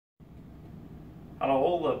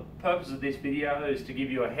All the purpose of this video is to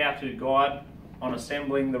give you a how-to guide on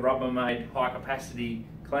assembling the Rubbermaid high capacity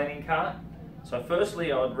cleaning cart. So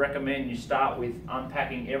firstly, I would recommend you start with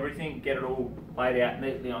unpacking everything, get it all laid out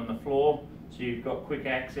neatly on the floor so you've got quick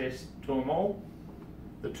access to them all.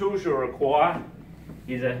 The tools you'll require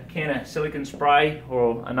is a can of silicone spray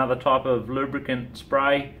or another type of lubricant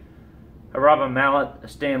spray, a rubber mallet, a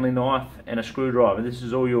Stanley knife and a screwdriver. This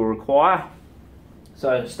is all you'll require.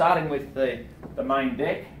 So starting with the main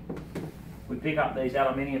deck, we pick up these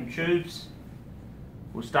aluminium tubes.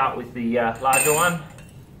 We'll start with the larger one.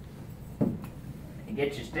 You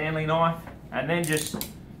get your Stanley knife and then just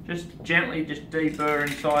gently deburr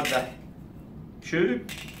inside the tube.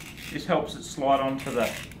 This helps it slide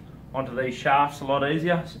onto these shafts a lot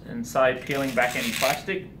easier and save peeling back any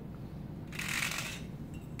plastic.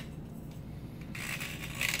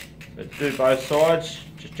 So do both sides,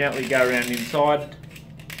 just gently go around inside,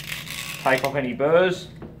 take off any burrs.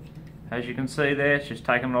 As you can see there, it's just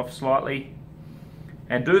taken it off slightly.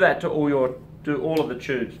 And do that to all of the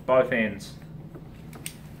tubes, both ends.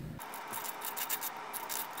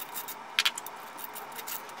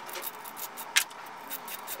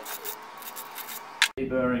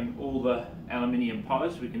 Deburring all the aluminium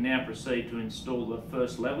posts, we can now proceed to install the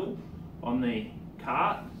first level on the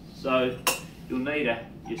cart. So you'll need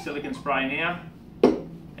your silicone spray now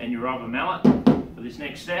and your rubber mallet for this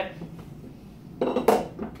next step.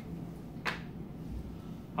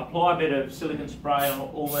 Apply a bit of silicone spray on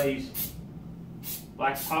all these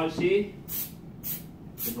black posts here.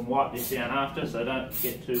 You can wipe this down after, so don't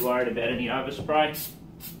get too worried about any overspray.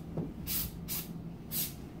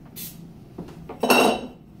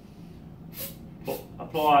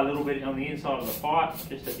 Apply a little bit on the inside of the pipe,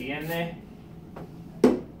 just at the end there.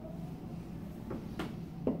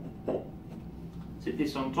 Sit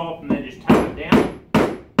this on top and then just tap it down.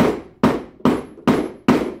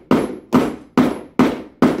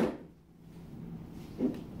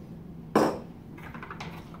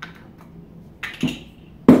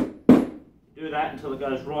 Do that until it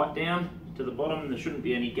goes right down to the bottom and there shouldn't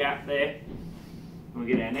be any gap there. We'll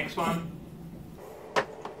get our next one.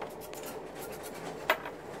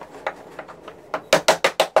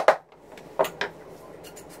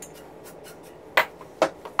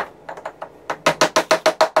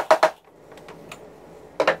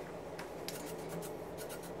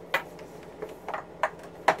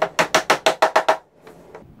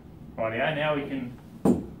 Rightio, now we can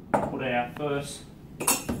put our first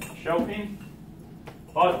shelf in.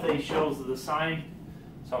 Both these shelves are the same,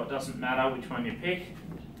 so it doesn't matter which one you pick.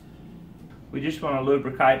 We just want to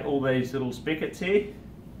lubricate all these little spigots here.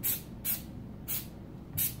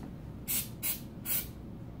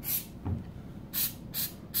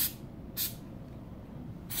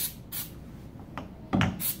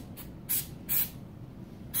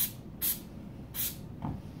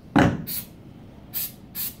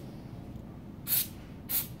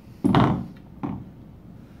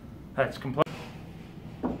 That's complete.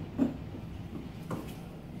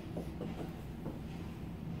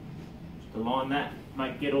 Just align that,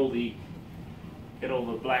 get all the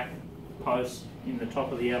black posts in the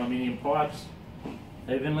top of the aluminium pipes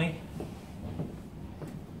evenly.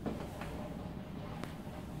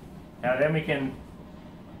 Now then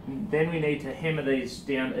we need to hammer these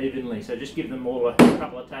down evenly. So just give them all a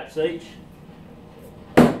couple of taps each.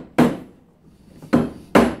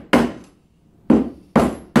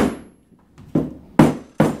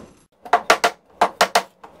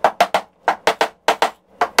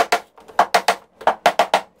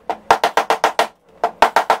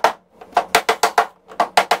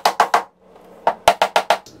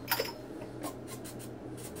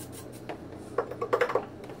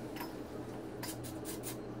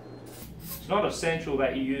 It's not essential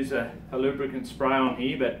that you use a lubricant spray on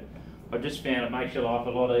here, but I just found it makes your life a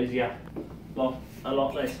lot easier, a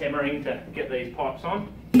lot less hammering to get these pipes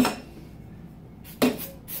on.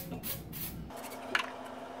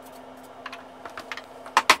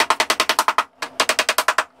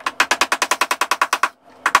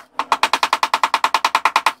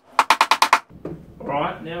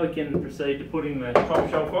 Alright, now we can proceed to putting the top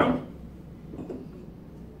shelf on.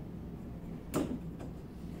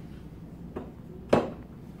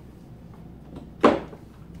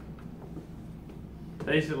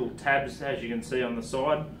 These little tabs, as you can see on the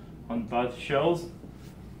side, on both shelves,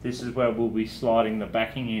 this is where we'll be sliding the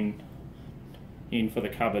backing in for the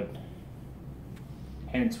cupboard.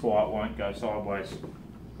 Hence why it won't go sideways.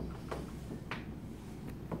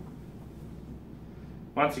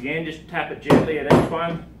 Once again, just tap it gently at each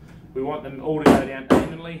one. We want them all to go down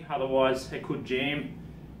evenly, otherwise it could jam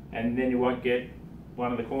and then you won't get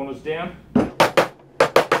one of the corners down.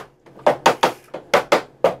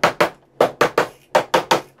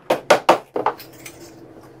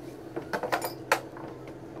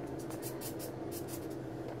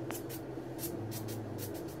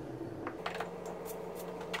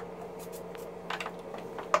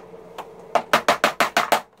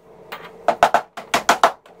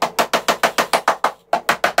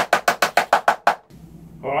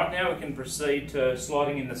 proceed to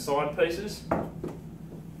sliding in the side pieces,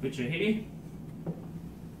 which are here.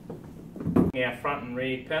 Our front and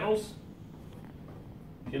rear panels.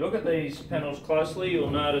 If you look at these panels closely,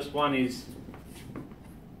 you'll notice one is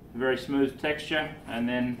a very smooth texture, and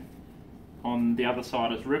then on the other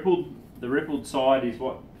side is rippled. The rippled side is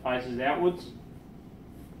what faces outwards.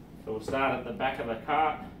 So we'll start at the back of the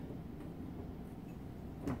cart.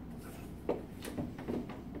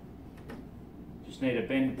 Just need to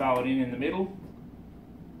bend bow it in the middle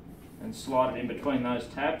and slide it in between those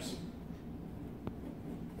tabs.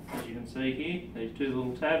 As you can see here, these two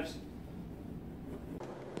little tabs.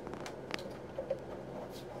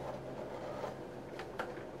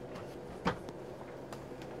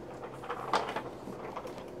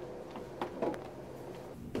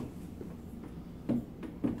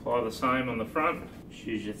 Apply the same on the front. Just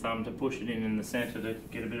use your thumb to push it in the centre to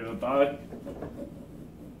get a bit of a bow.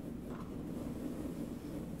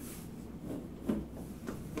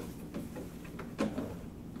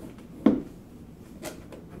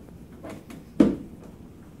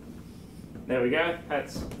 There we go,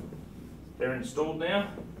 they're installed now.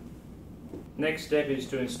 Next step is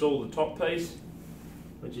to install the top piece,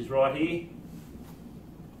 which is right here.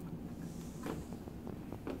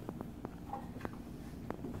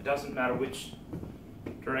 It doesn't matter which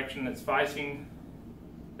direction it's facing,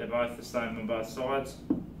 they're both the same on both sides.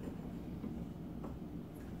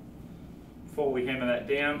 Before we hammer that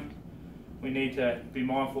down, we need to be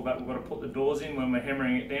mindful that we've got to put the doors in when we're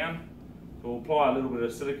hammering it down. So we'll apply a little bit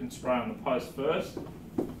of silicone spray on the post first.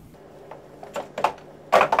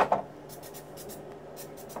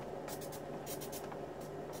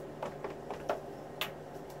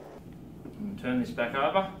 And turn this back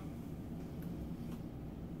over.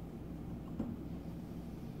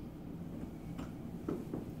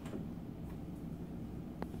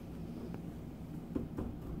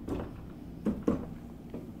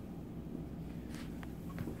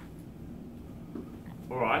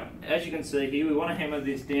 Alright, as you can see here, we want to hammer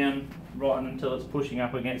this down right until it's pushing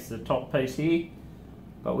up against the top piece here,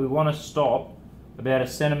 but we want to stop about 1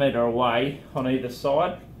 centimetre away on either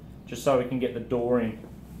side, just so we can get the door in.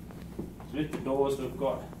 So with the doors, we've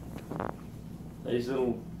got these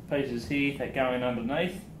little pieces here that go in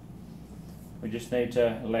underneath. We just need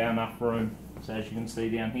to allow enough room. So as you can see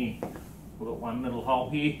down here, we've got one little hole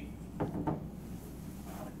here,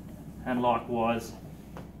 and likewise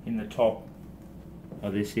in the top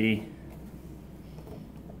of this here.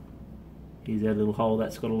 Here's our little hole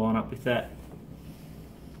that's got to line up with that.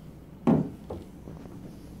 So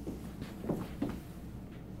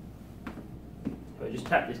just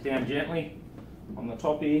tap this down gently on the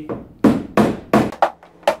top here.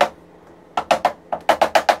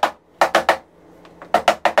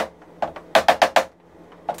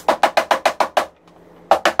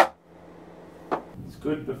 It's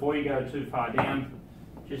good before you go too far down,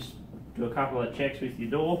 just do a couple of checks with your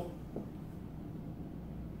door.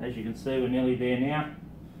 As you can see, we're nearly there now.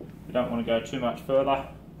 We don't want to go too much further,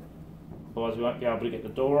 otherwise we won't be able to get the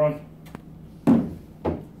door on. So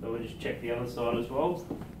we'll just check the other side as well.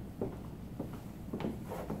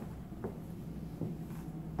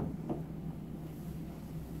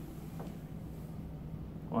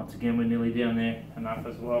 Once again, we're nearly down there enough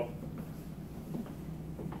as well.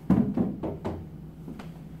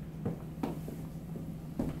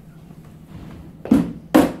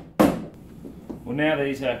 Well, now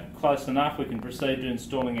these are close enough, we can proceed to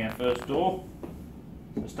installing our first door.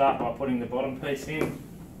 So start by putting the bottom piece in,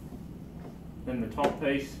 then the top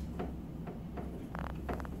piece.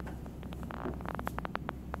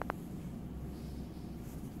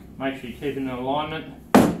 Make sure you keep it in alignment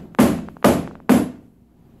and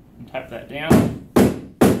tap that down.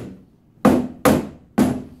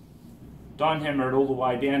 Don't hammer it all the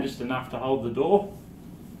way down, just enough to hold the door.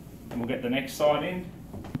 And we'll get the next side in.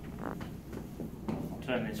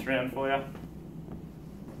 Turn this round for you.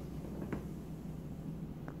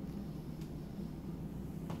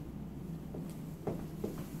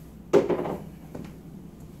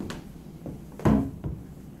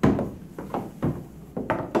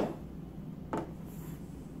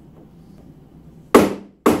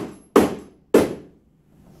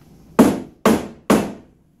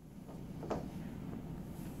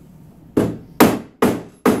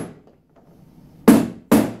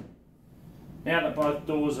 Now that both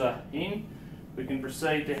doors are in, we can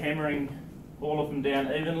proceed to hammering all of them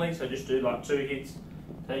down evenly, so just do like 2 hits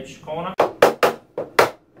to each corner.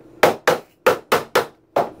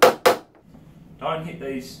 Don't hit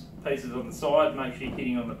these pieces on the side, make sure you're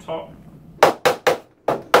hitting on the top.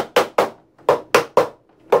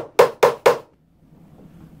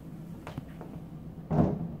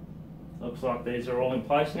 Looks like these are all in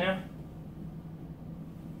place now.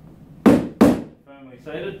 Firmly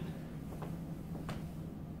seated.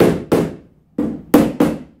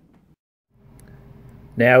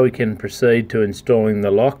 Now we can proceed to installing the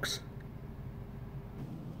locks.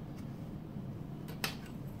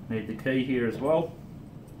 Need the key here as well.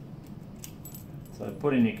 So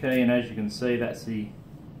put in your key, and as you can see, that's the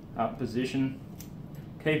up position.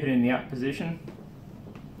 Keep it in the up position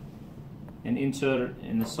and insert it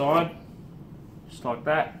in the side, just like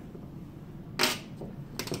that.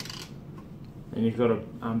 Then you've got a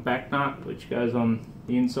back nut which goes on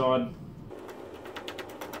the inside.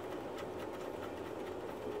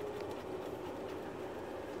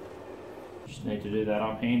 Just need to do that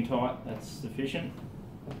up hand tight, that's sufficient.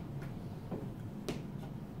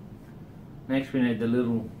 Next we need the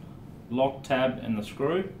little lock tab and the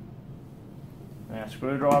screw. Our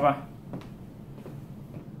screwdriver.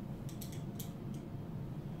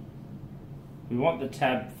 We want the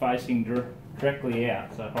tab facing directly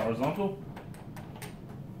out, so horizontal.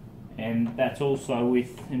 And that's also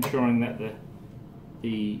with ensuring that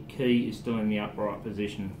the key is still in the upright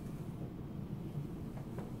position.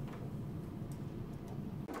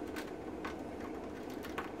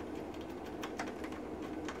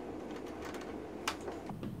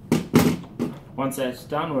 Once that's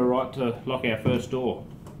done, we're right to lock our first door.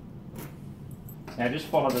 Now just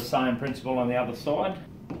follow the same principle on the other side.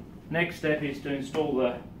 Next step is to install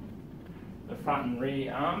the front and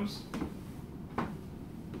rear arms.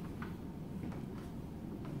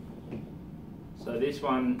 So this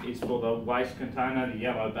one is for the waste container, the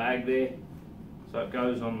yellow bag there. So it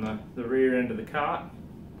goes on the rear end of the cart.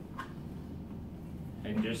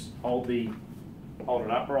 And just hold it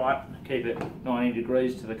upright, keep it 90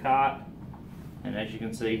 degrees to the cart. And as you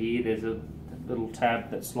can see here, there's a little tab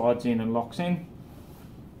that slides in and locks in.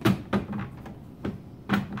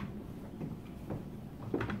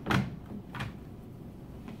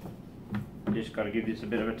 Just got to give this a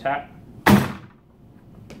bit of a tap. I'll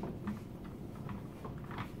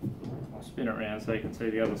spin it around so you can see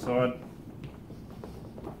the other side.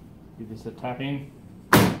 Give this a tap in.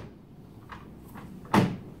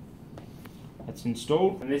 That's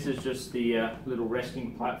installed, and this is just the little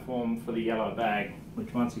resting platform for the yellow bag,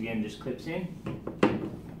 which once again just clips in.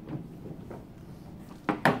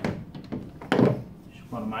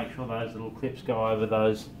 Just want to make sure those little clips go over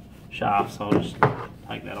those shafts. I'll just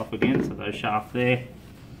take that off again, so those shafts there,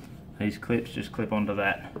 these clips just clip onto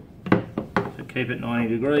that. So keep it 90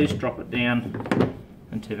 degrees, drop it down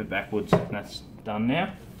and tip it backwards, and that's done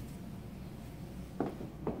now.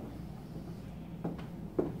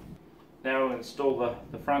 Now we'll install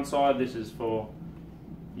the front side. This is for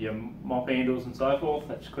your mop handles and so forth.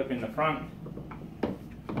 That's clip in the front.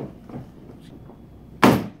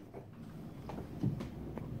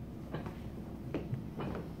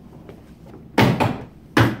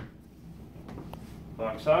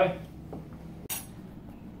 Like so.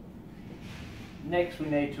 Next we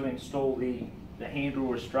need to install the handle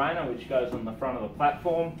restrainer, which goes on the front of the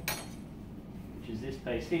platform, which is this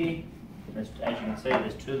piece here. As you can see,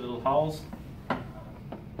 there's two little holes.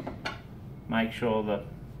 Make sure that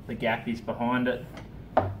the gap is behind it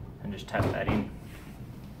and just tap that in.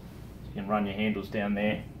 So you can run your handles down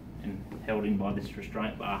there and held in by this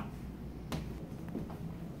restraint bar.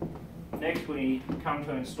 Next we come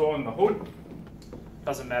to installing the hood.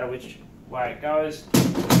 Doesn't matter which way it goes,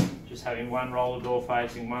 just having one roller door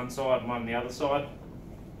facing one side and one the other side.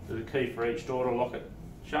 There's a key for each door to lock it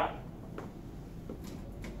shut.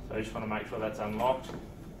 So you just want to make sure that's unlocked.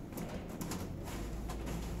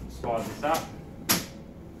 Slide this up.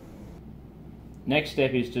 Next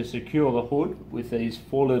step is to secure the hood with these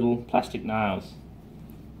 4 little plastic nails.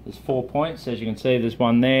 There's 4 points, as you can see. There's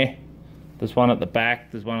one there, there's one at the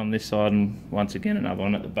back, there's one on this side, and once again another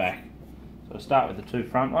one at the back. So I'll start with the 2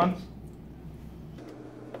 front ones.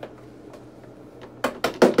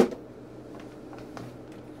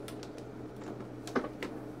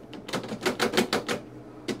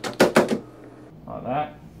 Like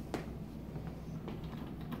that.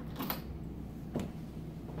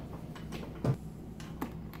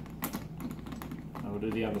 And we'll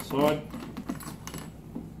do the other side.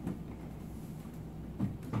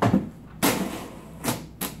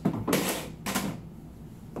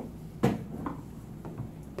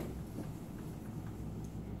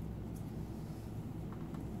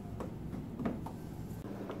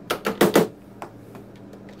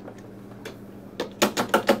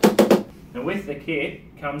 And with the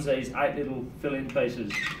kit comes these 8 little fill-in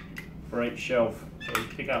pieces for each shelf. So we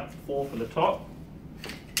pick up 4 for the top,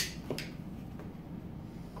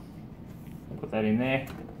 put that in there,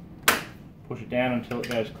 push it down until it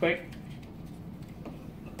goes click,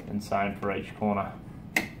 and same for each corner.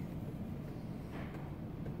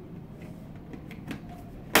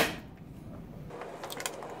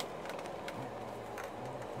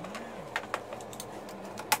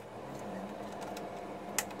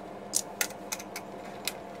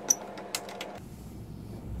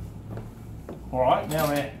 Alright, now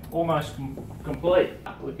we're almost complete.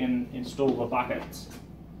 We can install the buckets.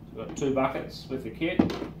 So we've got 2 buckets with the kit.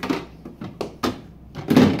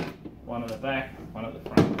 One at the back, one at the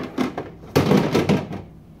front.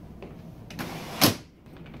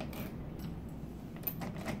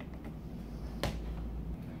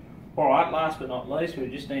 Alright, last but not least, we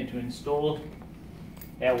just need to install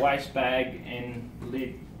our waste bag and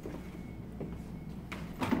lid.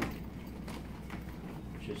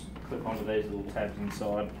 Just clip onto these little tabs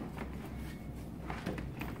inside.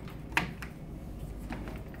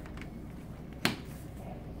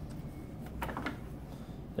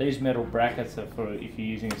 These metal brackets are for if you're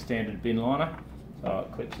using a standard bin liner, so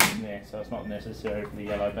it clips in there, so it's not necessary for the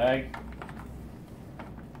yellow bag.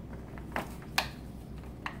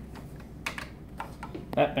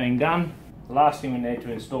 That being done, the last thing we need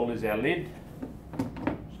to install is our lid.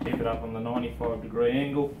 Just keep it up on the 95-degree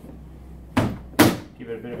angle. Give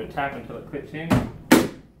it a bit of a tap until it clips in.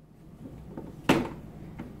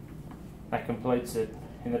 That completes it.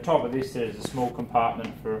 In the top of this there's a small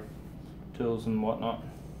compartment for tools and whatnot.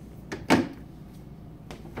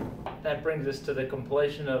 That brings us to the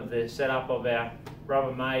completion of the setup of our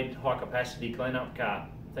Rubbermaid high capacity cleanup cart.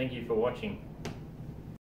 Thank you for watching.